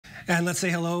And let's say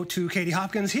hello to Katie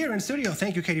Hopkins here in studio.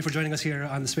 Thank you, Katie, for joining us here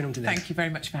on the Spinroom today. Thank you very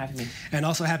much for having me. And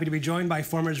also happy to be joined by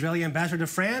former Israeli ambassador to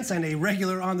France and a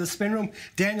regular on the Spinroom,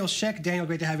 Daniel Shek. Daniel,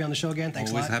 great to have you on the show again.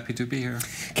 Thanks a lot. Always happy to be here.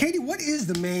 Katie, what is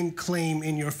the main claim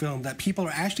in your film? That people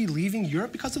are actually leaving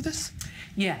Europe because of this?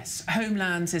 Yes,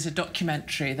 Homelands is a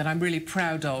documentary that I'm really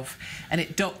proud of, and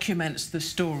it documents the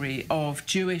story of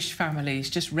Jewish families,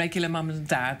 just regular mums and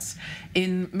dads,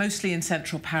 mostly in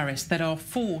central Paris, that are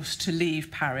forced to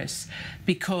leave Paris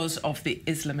because of the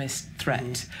Islamist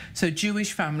threat. So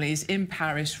Jewish families in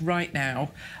Paris right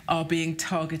now are being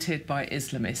targeted by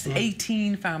Islamists.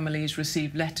 18 families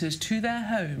received letters to their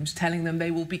homes telling them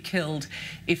they will be killed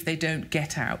if they don't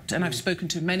get out. And I've spoken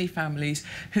to many families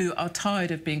who are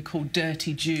tired of being called dirty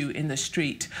Jew in the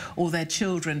street, or their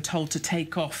children told to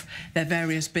take off their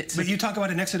various bits. But you talk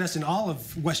about an exodus in all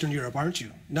of Western Europe, aren't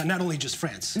you? Not only just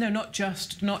France. No, not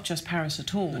just Paris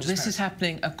at all. This is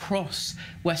happening across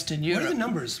Western Europe. What are the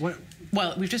numbers?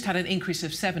 Well, we've just had an increase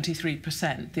of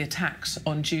 73%, the attacks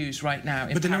on Jews right now in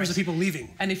Paris. But the numbers of people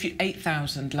leaving. And if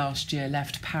 8,000 last year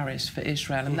left Paris for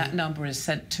Israel, and that number is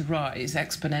set to rise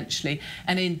exponentially.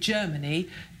 And in Germany,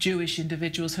 Jewish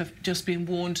individuals have just been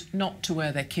warned not to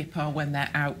wear their kippah when they're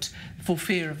out for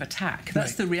fear of attack.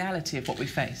 That's the reality of what we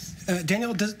face.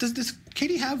 Daniel, does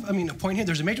Katie have, a point here?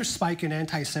 There's a major spike in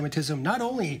anti-Semitism, not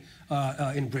only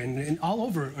in Britain, and all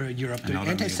over Europe. And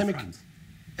anti-Semitic.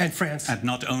 And France. And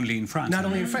not only in France. Not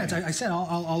only in France. I said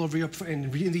all over Europe. In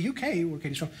the UK, where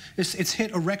Katie's from, it's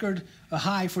hit a record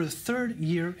high for the third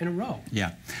year in a row.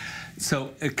 Yeah.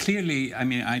 So clearly,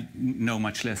 I know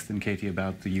much less than Katie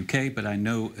about the UK, but I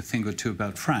know a thing or two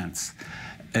about France.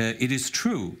 It is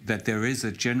true that there is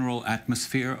a general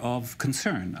atmosphere of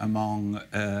concern among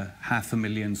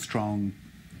 500,000 strong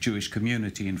Jewish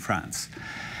community in France.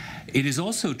 It is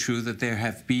also true that there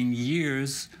have been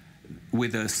years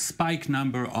with a spike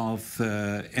number of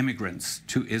immigrants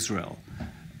to Israel,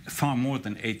 far more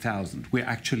than 8,000. We're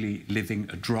actually living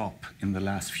a drop in the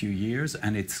last few years,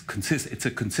 and it's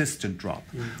a consistent drop,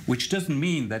 which doesn't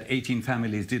mean that 18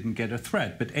 families didn't get a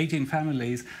threat, but 18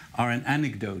 families are an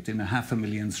anecdote in a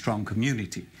 500,000 strong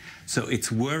community. So it's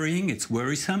worrying, it's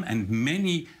worrisome, and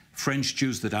many French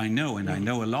Jews that I know, and I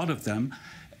know a lot of them,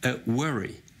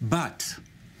 worry. But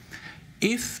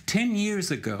if 10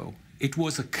 years ago, it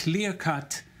was a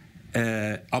clear-cut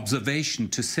observation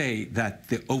to say that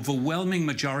the overwhelming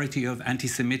majority of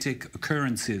anti-Semitic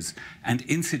occurrences and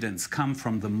incidents come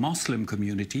from the Muslim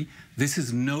community. This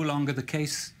is no longer the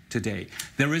case today.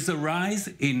 There is a rise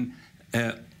in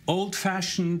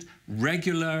old-fashioned,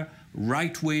 regular,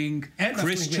 right-wing,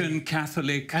 Christian,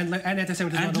 Catholic, and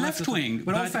anti-Semitism, and left-wing,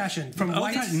 but old-fashioned, from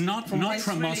whites, not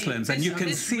from Muslims, and you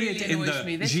can see it in the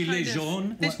Gilets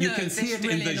jaunes. You can see it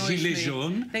in the Gilets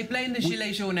jaunes. They blame the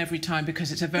Gilets jaunes every time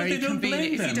because it's a very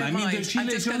convenient. If you don't mind, I'm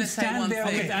just going to say one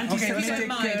thing.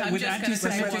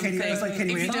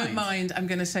 If you don't mind, I'm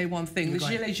going to say one thing. The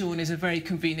Gilets jaunes is a very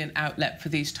convenient outlet for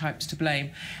these types to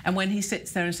blame. And when he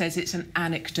sits there and says it's an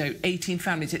anecdote, 18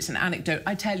 families, it's an anecdote,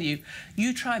 I tell you,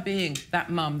 you try being that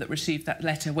mum that received that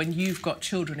letter when you've got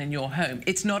children in your home.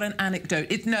 It's not an anecdote.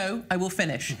 No, I will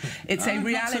finish. It's a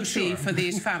reality for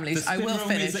these families. I will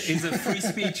finish. Is a free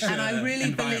speech and I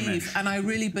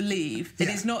really believe it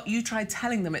is not. You try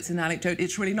telling them it's an anecdote.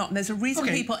 It's really not. And there's a reason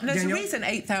there's a reason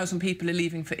 8,000 people are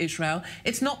leaving for Israel.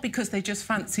 It's not because they just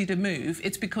fancied a move.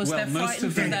 It's because they're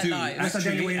frightened for their lives.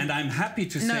 Actually, and I'm happy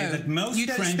to say that most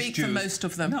French Jews... You don't speak for most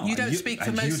of them. No, you don't speak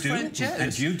for most French Jews.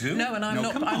 And you do. No, and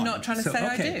I'm not trying to say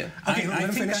I do. I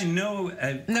think I know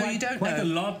quite a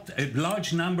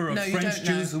large number of French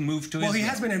Jews who moved to Israel. Well, he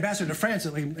has been ambassador to France.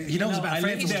 He knows about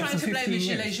France. He's trying to blame the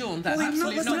Gilets jaunes. That's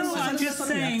absolutely nonsense. No, I'm just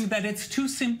saying that it's too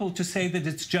simple to say that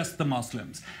it's just the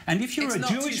Muslims. And if you're a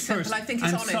Jewish person,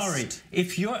 I'm sorry,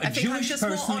 if you're a Jewish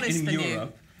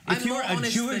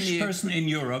person in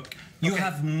Europe, you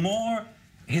have more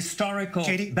historical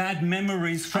bad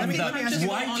memories from the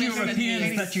white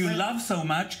Europeans that you love so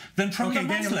much than from the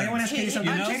Muslims.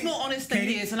 I'm just more honest than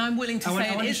he is, and I'm willing to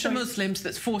say it is the Muslims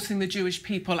that's forcing the Jewish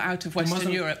people out of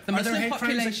Western Europe. The Muslim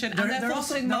population, and they're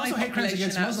forcing my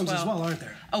population out as well. Aren't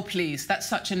there? Oh, please, that's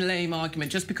such a lame argument.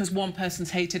 Just because one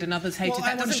person's hated, another's hated,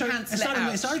 that doesn't cancel it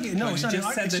out. It's argument. No, it's not. You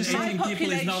just said that 18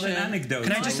 people is not an anecdote.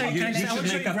 Can I just say, I want to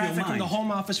show you a graphic from the Home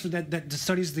Office that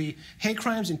studies the hate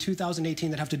crimes in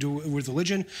 2018 that have to do with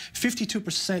religion.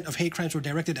 52% of hate crimes were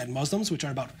directed at Muslims, which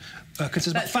are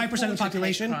consist about 5% of the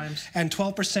population, and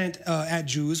 12% at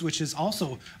Jews, which is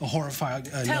also a horrifying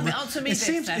number. Answer me this.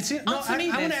 Answer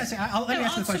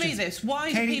me this.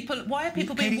 Why are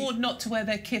people being warned not to wear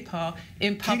their kippah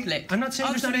in public? I'm not saying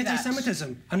there's not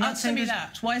anti-Semitism. Answer me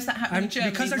that. Why is that happening in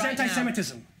Germany because there's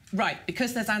anti-Semitism. Right,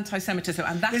 because there's anti-Semitism,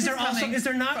 and that is coming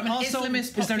from an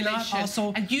Islamist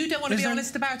population. And you don't want to be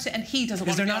honest about it, and he doesn't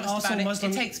want to be honest about it.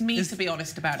 It takes me to be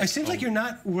honest about it. It seems like you're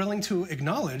not willing to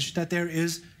acknowledge that there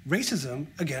is racism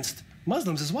against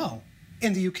Muslims as well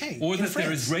in the UK. Or that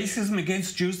there is racism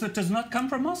against Jews that does not come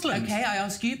from Muslims. Okay, I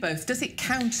ask you both. Does it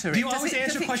counter it? Do you always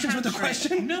answer questions with a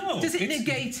question? No. Does it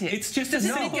negate it? It's just a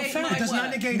simple fact. It does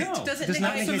not negate it. Does it negate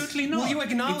it? Absolutely not. Will you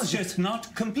acknowledge it? It's just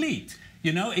not complete.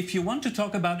 You know, if you want to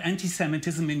talk about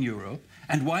anti-Semitism in Europe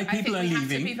and why people are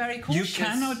leaving, you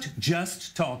cannot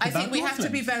just talk about Muslims. I think we have to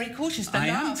be very cautious.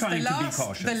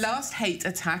 The last hate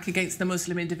attack against the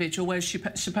Muslim individual, where she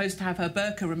was supposed to have her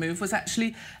burqa removed, was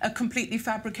actually a completely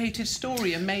fabricated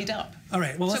story and made up. All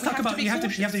right. Well, let's talk about. You have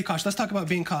to be cautious. Let's talk about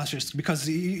being cautious, because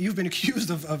you've been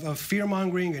accused of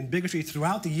fear-mongering and bigotry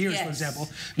throughout the years. For example,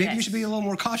 maybe you should be a little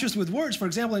more cautious with words. For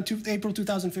example, in April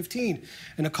 2015,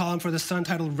 in a column for The Sun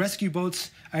titled "Rescue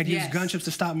Boats, I'd use gunships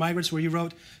to stop migrants," where you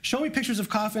wrote, "Show me pictures of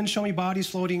coffins, show me bodies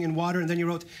floating in water," and then you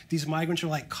wrote, "These migrants are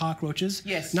like cockroaches."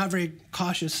 Yes. Not very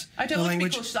cautious. I don't want to be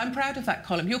cautious. I'm proud of that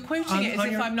column. You're quoting it as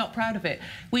if I'm not proud of it.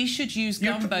 We should use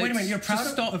gunboats wait a minute, you're proud to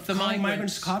stop the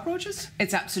migrants cockroaches?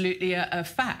 It's absolutely a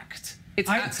fact. It's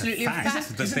absolutely a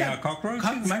fact. That they are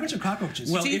cockroaches? Migrants are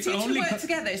cockroaches. Well, do you need to work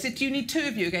together? Is it, do you need two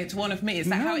of you against one of me? Is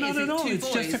that how it is? No, not at all.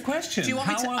 It's just a question. Do you want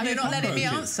me to? Are you not letting me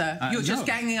answer? You're just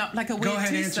ganging up like a weird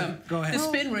twosome. Go ahead. The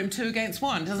Spinroom, 2 against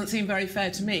 1 doesn't seem very fair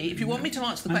to me. If you want me to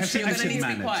answer the question, you're going to need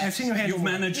to be quiet. I've seen your hand. You've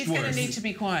managed worse. He's going to need to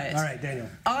be quiet. All right, Daniel.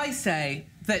 I say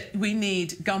that we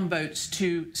need gunboats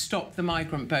to stop the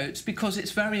migrant boats, because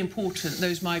it's very important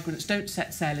those migrants don't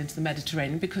set sail into the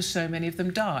Mediterranean, because so many of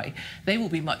them die. They will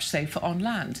be much safer on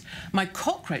land. My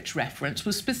cockroach reference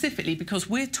was specifically because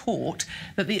we're taught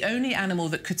that the only animal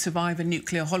that could survive a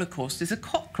nuclear holocaust is a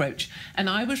cockroach, and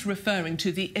I was referring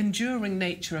to the enduring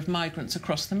nature of migrants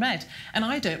across the Med, and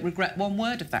I don't regret one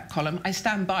word of that column. I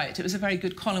stand by it. It was a very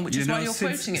good column, which is why you're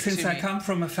quoting it to me. Since I come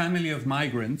from a family of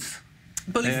migrants...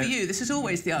 Bully for you. This is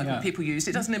always the argument people use.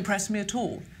 It doesn't impress me at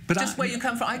all. But just where you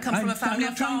come from. I come from a family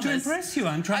of farmers. I'm not trying to impress you.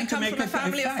 I'm trying to make a fact. I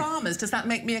come from a family of farmers. Does that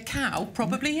make me a cow?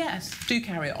 Probably yes. Do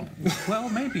carry on. Well,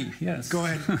 maybe, yes. Go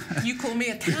ahead. You call me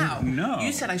a cow? No.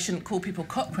 You said I shouldn't call people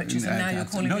cockroaches, and now you're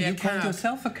calling me a cow. No, you called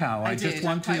yourself a cow. I just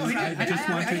want to...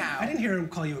 I didn't hear him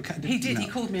call you a cow. He did. He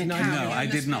called me a cow. No, I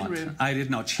did not. I did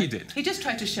not. She did. He just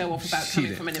tried to show off about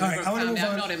coming from an immigrant family.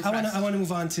 I'm not impressed. I want to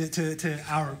move on to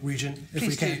our region, if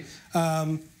we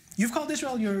can. You've called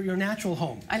Israel your natural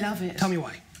home. I love it. Tell me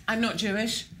why. I'm not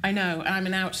Jewish, I know, and I'm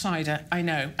an outsider, I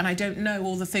know, and I don't know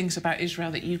all the things about Israel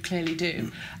that you clearly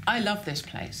do. I love this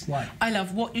place. Why? I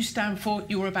love what you stand for.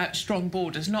 You're about strong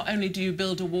borders. Not only do you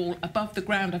build a wall above the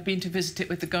ground, I've been to visit it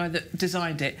with the guy that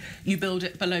designed it, you build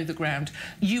it below the ground.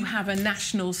 You have a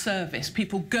national service.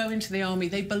 People go into the army,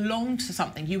 they belong to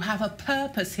something. You have a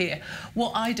purpose here.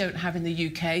 What I don't have in the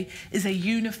UK is a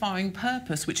unifying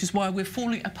purpose, which is why we're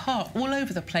falling apart all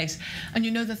over the place. And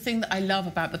you know, the thing that I love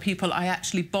about the people I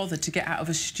actually bothered to get out of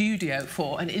a studio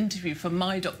for an interview for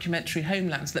my documentary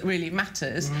Homelands that really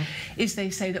matters, is they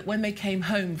say that when they came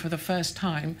home for the first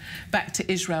time back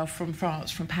to Israel from France,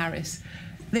 from Paris,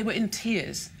 they were in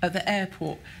tears at the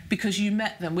airport because you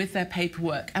met them with their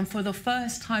paperwork, and for the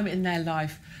first time in their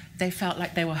life they felt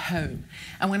like they were home.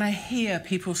 And when I hear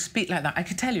people speak like that, I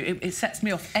can tell you, it sets me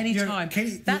off any time.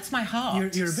 Katie, that's my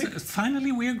heart.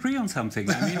 Finally, we agree on something.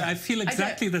 I mean, I feel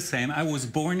exactly the same. I was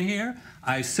born here.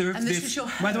 I served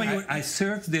By the way, I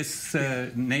served this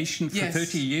nation for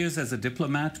 30 years as a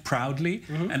diplomat, proudly,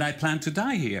 and I plan to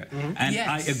die here. And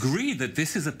I agree that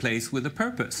this is a place with a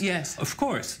purpose. Yes. Of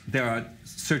course, there are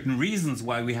certain reasons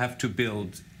why we have to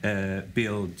build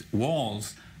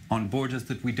walls on borders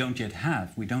that we don't yet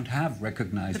have. We don't have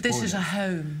recognized borders. But this is a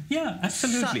home. Yeah,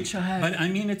 absolutely. Such a home. But I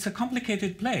mean, it's a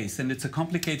complicated place and it's a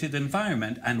complicated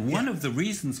environment. And one of the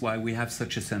reasons why we have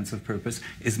such a sense of purpose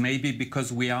is maybe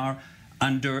because we are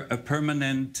under a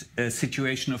permanent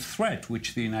situation of threat,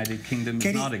 which the United Kingdom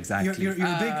is not exactly. You're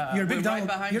a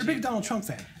big Donald Trump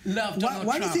fan. Love Donald Trump.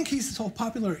 Why do you think he's so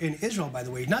popular in Israel, by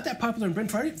the way? Not that popular in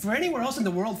Britain, for anywhere else in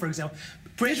the world, for example.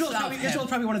 Israel is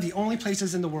probably one of the only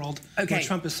places in the world where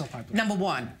Trump is so popular. Number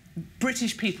one,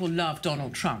 British people love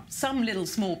Donald Trump. Some little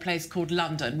small place called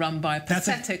London, run by a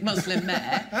pathetic Muslim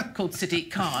mayor called Sadiq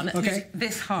Khan, who's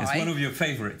this high. It's one of your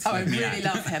favourites. Oh, I really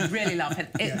love him, really love him.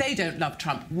 They don't love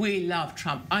Trump. We love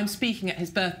Trump. I'm speaking at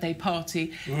his birthday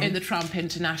party in the Trump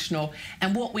International,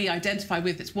 and what we identify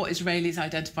with, it's what Israelis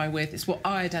identify with, it's what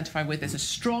I identify with is a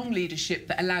strong leadership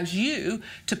that allows you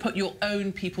to put your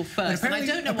own people first. And I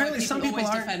don't know why people always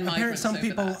defend migrants over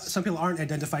that. Some people aren't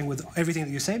identifying with everything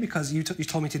that you say, because you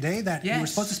told me today that you were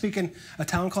supposed to speak in a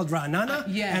town called Ra'anana,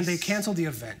 and they canceled the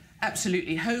event.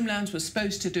 Absolutely. Homelands was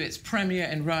supposed to do its premiere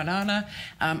in Ra'anana.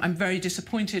 I'm very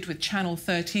disappointed with Channel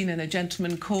 13 and a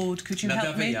gentleman called, could you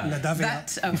help me? That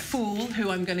fool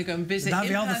who I'm going to go and visit in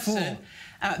person.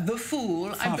 The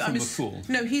fool. I'm a fool.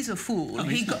 No, he's a fool. Oh,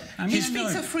 he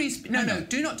speaks a free speech. No,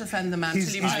 do not defend the man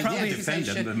till you I will defend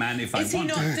the man if I want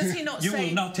to. Does he not you say...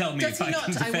 will not tell me if I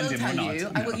can defend him or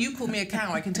not. I will. You call me a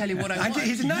cow, I can tell you what I want.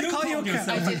 He did not call you a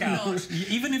cow. I did not.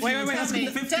 Even if you asked me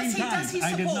 15 times, does he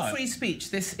support free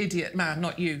speech, this idiot man,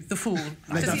 not you, the fool?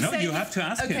 No, you have to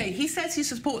ask him. Okay, he says he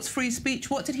supports free speech.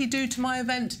 What did he do to my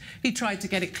event? He tried to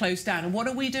get it closed down. And what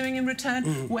are we doing in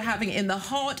return? We're having it in the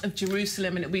heart of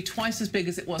Jerusalem, and it'll be twice as big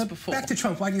as it was before. Back to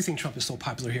Trump. Why do you think Trump is so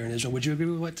popular here in Israel? Would you agree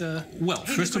with what... Well,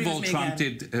 first of all,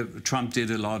 Trump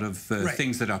did a lot of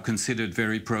things that are considered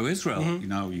very pro-Israel. You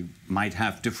know, you might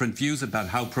have different views about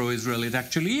how pro-Israel it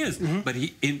actually is, but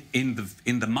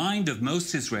in the mind of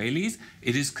most Israelis,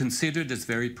 it is considered as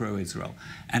very pro-Israel.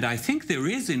 And I think there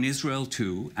is in Israel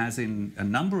too, as in a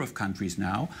number of countries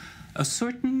now, a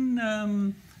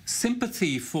certain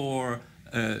sympathy for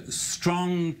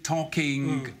strong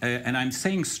talking, and I'm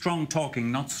saying strong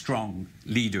talking, not strong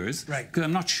leaders, because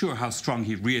I'm not sure how strong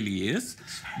he really is,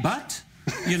 but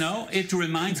you know, it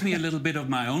reminds me a little bit of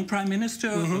my own Prime Minister,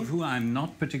 of who I'm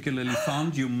not particularly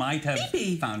fond. You might have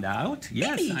found out.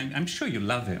 Yes, I'm sure you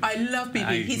love him. I love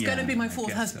Bibi. He's going to be my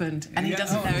fourth husband, and he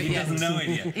doesn't know it yet. He doesn't know it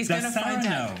yet. He's going to find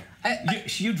out.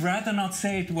 You'd rather not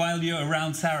say it while you're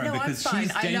around Sarah, because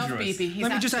she's dangerous. I love Bibi.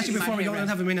 Let me just ask you before we don't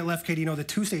have a minute left, Katie. You know, the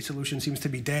two-state solution seems to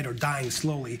be dead or dying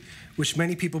slowly, which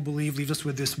many people believe leaves us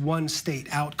with this one-state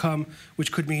outcome,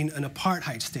 which could mean an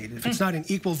apartheid state. If it's not an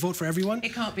equal vote for everyone,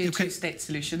 it can't be a two-state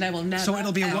solution. There will never. So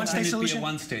it'll be a one-state Be solution. a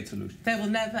one-state solution. There will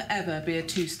never ever be a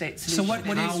two-state solution.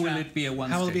 So how will it be a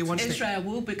one-state? How will it be a one-state? Israel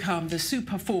will become the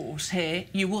super force here.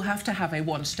 You will have to have a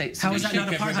one-state solution. How is that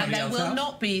not apartheid? And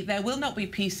there will not be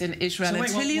peace in Israel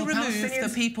until you remove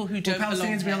the people who don't belong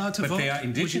Palestinians be allowed to vote? But they are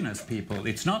indigenous people.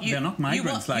 It's not. They're not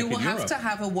migrants like in Europe. You will have to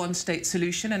have a one-state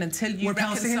solution, and until you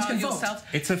reconcile yourself,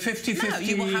 it's a 50-50. No,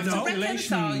 you will have to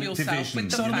reconcile yourself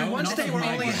with the So it'll be one state where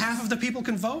only half of the people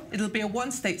can vote? It'll be a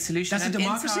one-state solution. That's a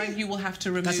democracy? And in time, you will have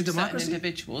to remove certain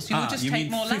individuals. You will just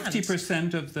take more land.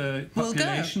 50% of the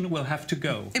population will have to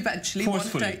go. Eventually,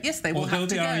 forcefully. One day, yes, they will have to go.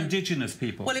 Although they are indigenous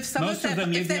people. Well, if some of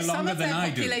their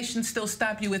population still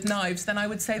stab you with knives, then I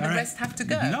would say the rest have to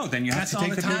go. No, then you have to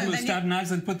take the people who stab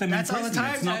knives and put them in prison.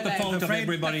 It's not the fault of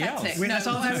everybody else. That's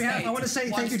all the time we have. I want to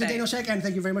say thank you to Daniel Shek, and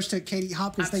thank you very much to Katie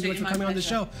Hopkins. Thank you much for coming on the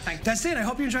show. That's it. I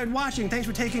hope you enjoyed watching. Thanks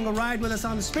for taking a ride with us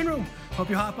on the Spinroom. Hope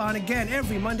you hop on again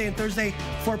every Monday and Thursday,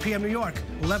 4 p.m. New York,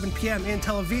 11 p.m. in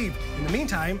Tel Aviv. In the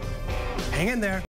meantime, hang in there.